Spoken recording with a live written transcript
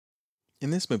In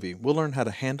this movie, we'll learn how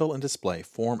to handle and display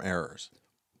form errors.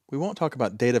 We won't talk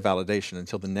about data validation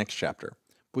until the next chapter.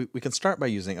 We can start by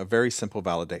using a very simple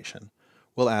validation.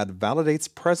 We'll add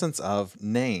validates presence of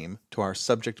name to our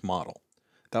subject model.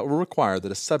 That will require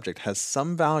that a subject has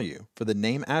some value for the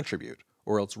name attribute,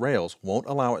 or else Rails won't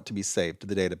allow it to be saved to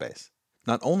the database.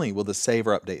 Not only will the save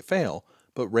or update fail,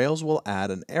 but Rails will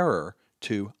add an error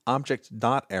to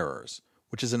object.errors,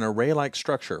 which is an array-like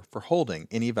structure for holding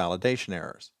any validation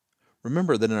errors.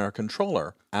 Remember that in our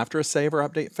controller, after a save or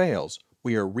update fails,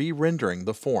 we are re-rendering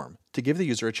the form to give the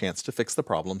user a chance to fix the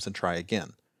problems and try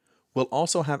again. We'll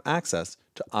also have access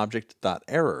to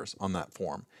object.errors on that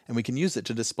form, and we can use it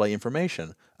to display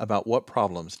information about what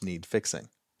problems need fixing.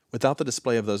 Without the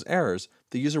display of those errors,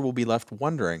 the user will be left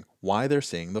wondering why they're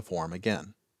seeing the form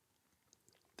again.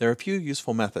 There are a few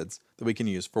useful methods that we can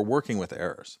use for working with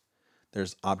errors.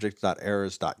 There's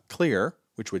object.errors.clear,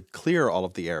 which would clear all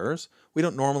of the errors. We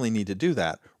don't normally need to do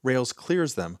that. Rails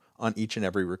clears them on each and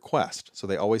every request, so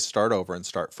they always start over and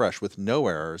start fresh with no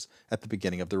errors at the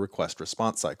beginning of the request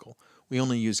response cycle. We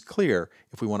only use clear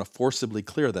if we want to forcibly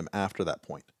clear them after that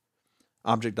point.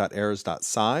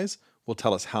 Object.errors.size will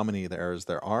tell us how many of the errors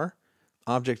there are.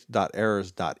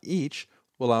 Object.errors.each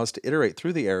will allow us to iterate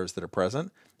through the errors that are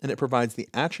present, and it provides the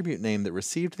attribute name that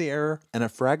received the error and a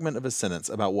fragment of a sentence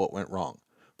about what went wrong.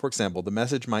 For example, the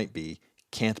message might be,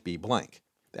 can't be blank.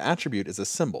 The attribute is a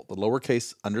symbol, the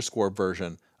lowercase underscore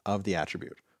version of the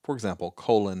attribute. For example,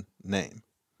 :name.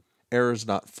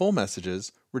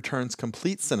 Errors.fullMessages returns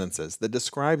complete sentences that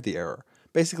describe the error,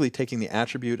 basically taking the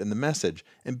attribute and the message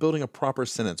and building a proper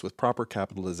sentence with proper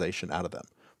capitalization out of them.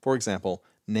 For example,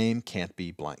 name can't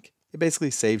be blank. It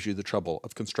basically saves you the trouble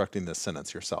of constructing this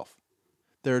sentence yourself.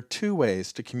 There are two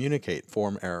ways to communicate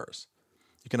form errors.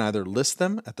 You can either list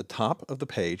them at the top of the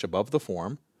page above the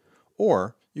form,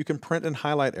 or you can print and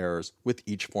highlight errors with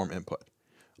each form input.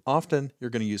 Often,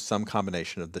 you're going to use some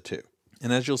combination of the two.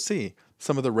 And as you'll see,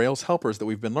 some of the Rails helpers that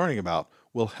we've been learning about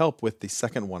will help with the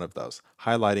second one of those,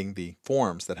 highlighting the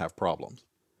forms that have problems.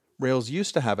 Rails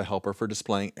used to have a helper for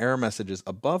displaying error messages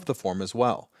above the form as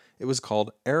well. It was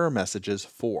called error messages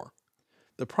for.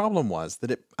 The problem was that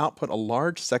it output a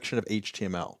large section of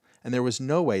HTML, and there was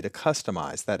no way to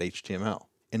customize that HTML.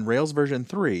 In Rails version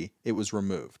 3, it was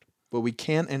removed. But we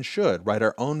can and should write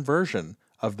our own version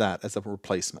of that as a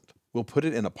replacement. We'll put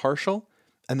it in a partial,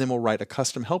 and then we'll write a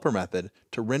custom helper method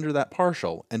to render that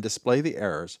partial and display the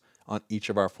errors on each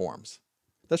of our forms.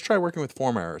 Let's try working with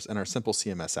form errors in our simple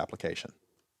CMS application.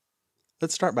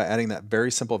 Let's start by adding that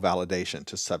very simple validation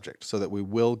to subject so that we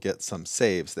will get some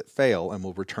saves that fail and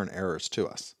will return errors to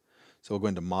us. So we'll go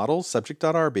into models,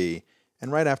 subject.rb,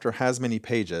 and right after has many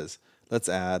pages, let's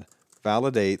add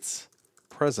validates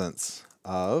presence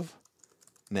of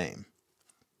name.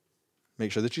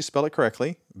 Make sure that you spell it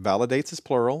correctly. Validates is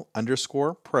plural,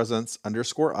 underscore presence,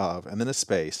 underscore of, and then a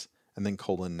space, and then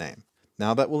 :name.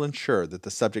 Now that will ensure that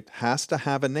the subject has to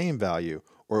have a name value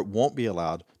or it won't be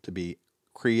allowed to be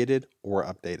created or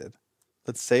updated.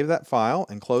 Let's save that file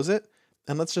and close it,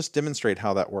 and let's just demonstrate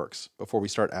how that works before we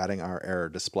start adding our error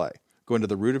display. Go into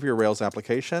the root of your Rails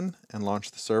application and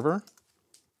launch the server.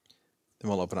 Then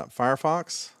we'll open up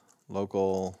Firefox,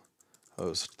 local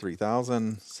host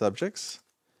 3000 subjects.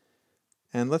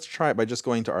 And let's try it by just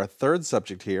going to our third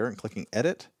subject here and clicking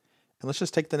Edit. And let's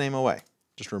just take the name away.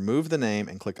 Just remove the name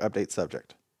and click Update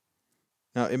Subject.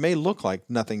 Now, it may look like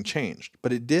nothing changed,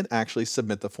 but it did actually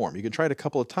submit the form. You can try it a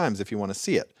couple of times if you want to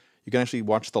see it. You can actually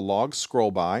watch the logs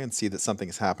scroll by and see that something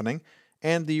is happening.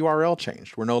 And the URL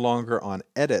changed. We're no longer on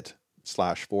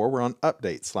edit/4, we're on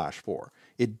update/4.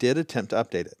 It did attempt to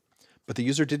update it, but the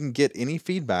user didn't get any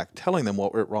feedback telling them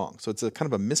what went wrong. So it's a kind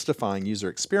of a mystifying user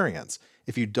experience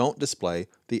if you don't display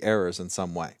the errors in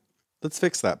some way. Let's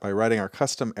fix that by writing our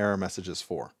custom error messages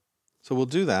for. So we'll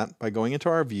do that by going into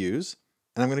our views,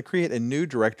 and I'm going to create a new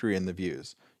directory in the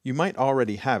views. You might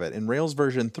already have it. In Rails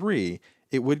version 3,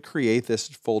 it would create this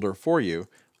folder for you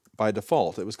by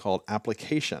default. It was called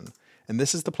application, and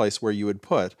this is the place where you would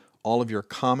put all of your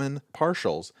common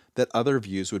partials that other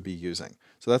views would be using.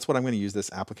 So that's what I'm going to use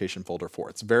this application folder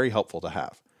for. It's very helpful to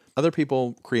have. Other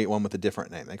people create one with a different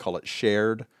name. They call it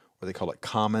shared or they call it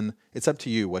common. It's up to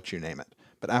you what you name it.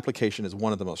 But application is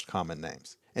one of the most common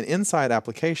names. And inside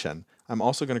application, I'm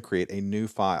also going to create a new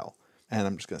file. And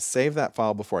I'm just going to save that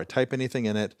file before I type anything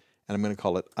in it. And I'm going to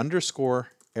call it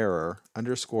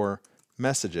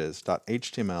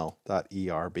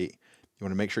 _error_messages.html.erb. You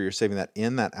want to make sure you're saving that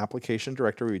in that application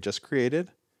directory we just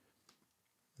created.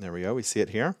 There we go, we see it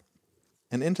here.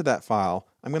 And into that file,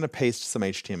 I'm going to paste some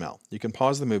HTML. You can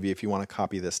pause the movie if you want to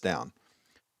copy this down.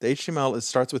 The HTML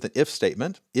starts with an if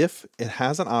statement, if it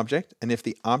has an object, and if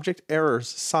the object error's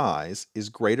size is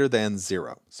greater than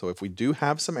 0. So if we do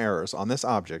have some errors on this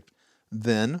object,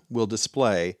 then we'll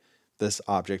display this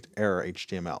object error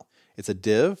HTML. It's a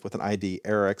div with an ID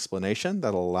error explanation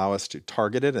that'll allow us to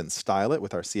target it and style it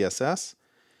with our CSS.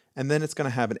 And then it's going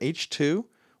to have an H2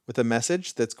 with a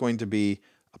message that's going to be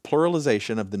a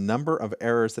pluralization of the number of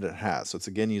errors that it has. So it's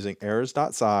again using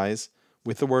errors.size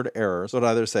with the word error. So it'll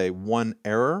either say 1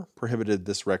 error prohibited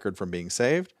this record from being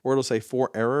saved, or it'll say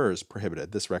 4 errors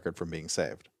prohibited this record from being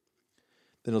saved.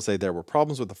 Then it'll say there were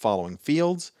problems with the following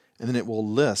fields, and then it will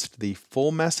list the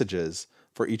full messages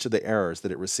for each of the errors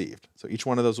that it received. So each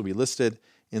one of those will be listed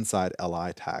inside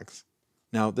li tags.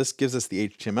 Now this gives us the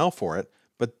HTML for it,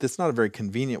 but that's not a very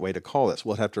convenient way to call this.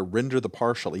 We'll have to render the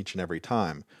partial each and every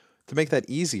time. To make that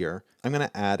easier, I'm going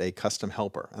to add a custom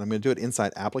helper, and I'm going to do it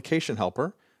inside application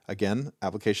helper. Again,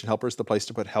 application helper is the place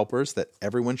to put helpers that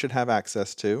everyone should have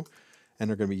access to, and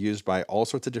they're going to be used by all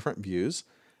sorts of different views.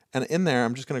 And in there,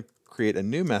 I'm just going to create a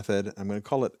new method. I'm going to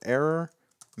call it error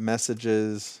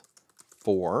messages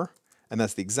for, and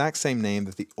that's the exact same name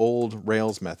that the old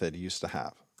Rails method used to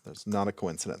have. There's not a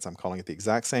coincidence. I'm calling it the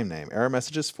exact same name, error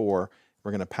messages for.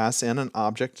 We're going to pass in an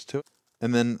object to it,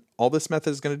 and then all this method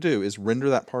is going to do is render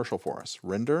that partial for us.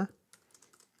 Render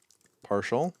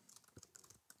partial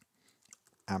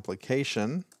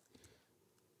application,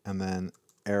 and then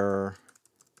error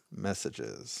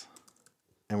messages.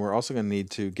 And we're also going to need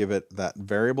to give it that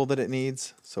variable that it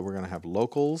needs. So we're going to have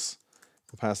locals.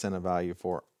 We'll pass in a value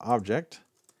for object,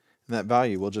 and that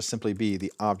value will just simply be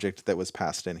the object that was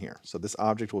passed in here. So this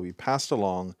object will be passed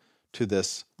along to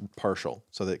this partial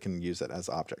so that it can use it as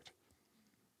object.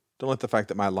 Don't let the fact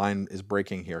that my line is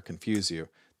breaking here confuse you.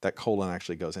 That colon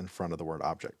actually goes in front of the word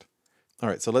object. All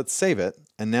right, so let's save it,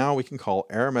 and now we can call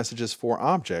error messages for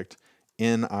object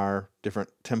in our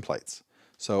different templates.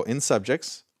 So in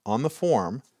subjects, on the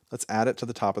form, let's add it to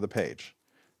the top of the page.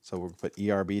 So we'll put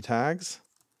ERB tags,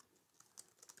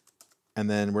 and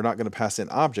then we're not going to pass in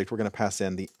object, we're going to pass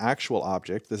in the actual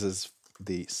object. This is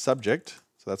the subject,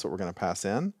 so that's what we're going to pass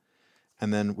in.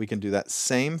 And then we can do that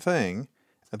same thing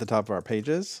at the top of our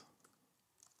pages.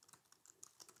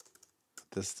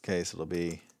 In this case, it'll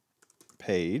be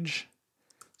page.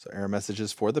 So error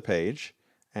messages for the page,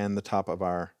 and the top of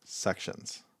our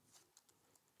sections.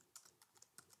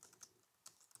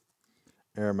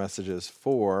 Error messages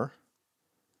for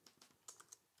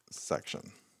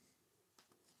section.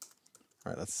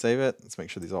 All right, let's save it. Let's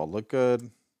make sure these all look good.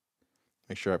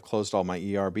 Make sure I've closed all my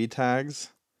ERB tags.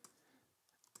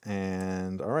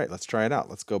 And all right, let's try it out.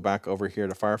 Let's go back over here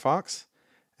to Firefox,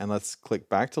 and let's click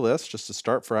back to list just to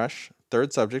start fresh.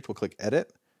 Third subject, we'll click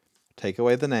edit, take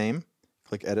away the name,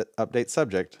 click edit, update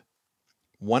subject.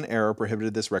 1 error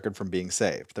prohibited this record from being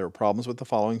saved. There are problems with the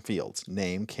following fields.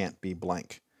 Name can't be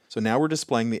blank. So now we're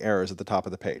displaying the errors at the top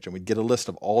of the page, and we'd get a list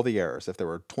of all the errors. If there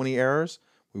were 20 errors,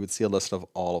 we would see a list of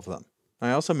all of them.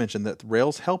 I also mentioned that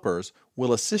Rails helpers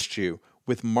will assist you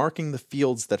with marking the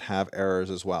fields that have errors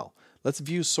as well. Let's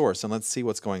view source and let's see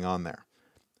what's going on there.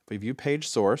 If we view page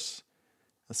source,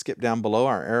 let's skip down below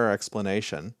our error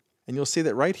explanation, and you'll see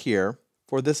that right here,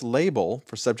 for this label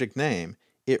for subject name,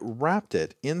 it wrapped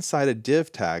it inside a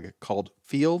div tag called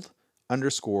field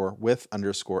underscore with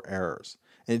underscore errors.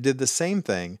 And it did the same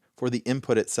thing for the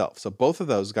input itself. So both of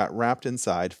those got wrapped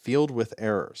inside field with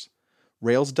errors.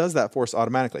 Rails does that for us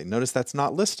automatically. Notice that's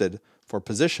not listed for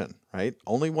position, right?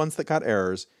 Only ones that got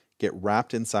errors get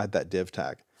wrapped inside that div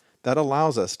tag. That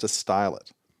allows us to style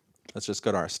it. Let's just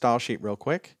go to our style sheet real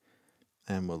quick,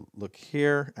 and we'll look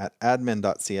here at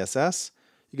admin.css.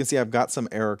 You can see I've got some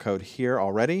error code here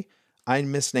already. I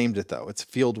misnamed it though. It's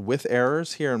field with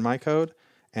errors here in my code,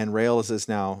 and Rails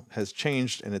has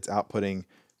changed, and it's outputting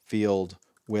field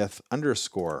with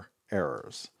underscore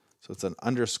errors. So it's an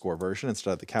underscore version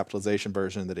instead of the capitalization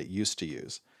version that it used to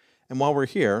use. And while we're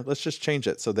here, let's just change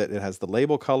it so that it has the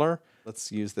label color.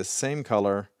 Let's use this same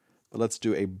color, but let's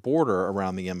do a border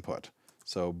around the input.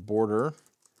 So border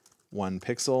 1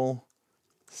 pixel,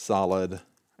 solid,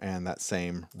 and that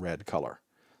same red color.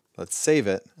 Let's save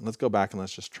it, and let's go back and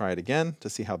let's just try it again to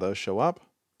see how those show up.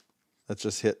 Let's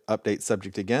just hit update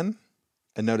subject again,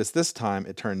 and notice this time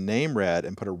it turned name red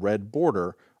and put a red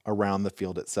border around the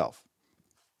field itself.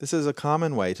 This is a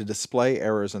common way to display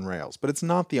errors in Rails, but it's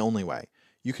not the only way.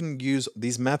 You can use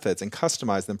these methods and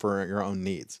customize them for your own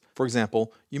needs. For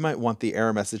example, you might want the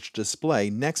error message to display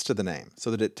next to the name so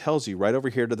that it tells you right over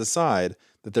here to the side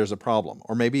that there's a problem,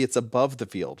 or maybe it's above the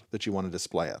field that you want to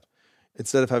display it.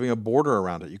 Instead of having a border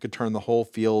around it, you could turn the whole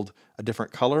field a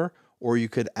different color, or you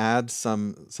could add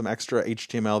some extra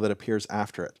HTML that appears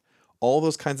after it. All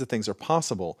those kinds of things are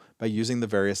possible by using the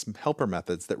various helper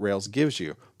methods that Rails gives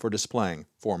you for displaying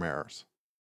form errors.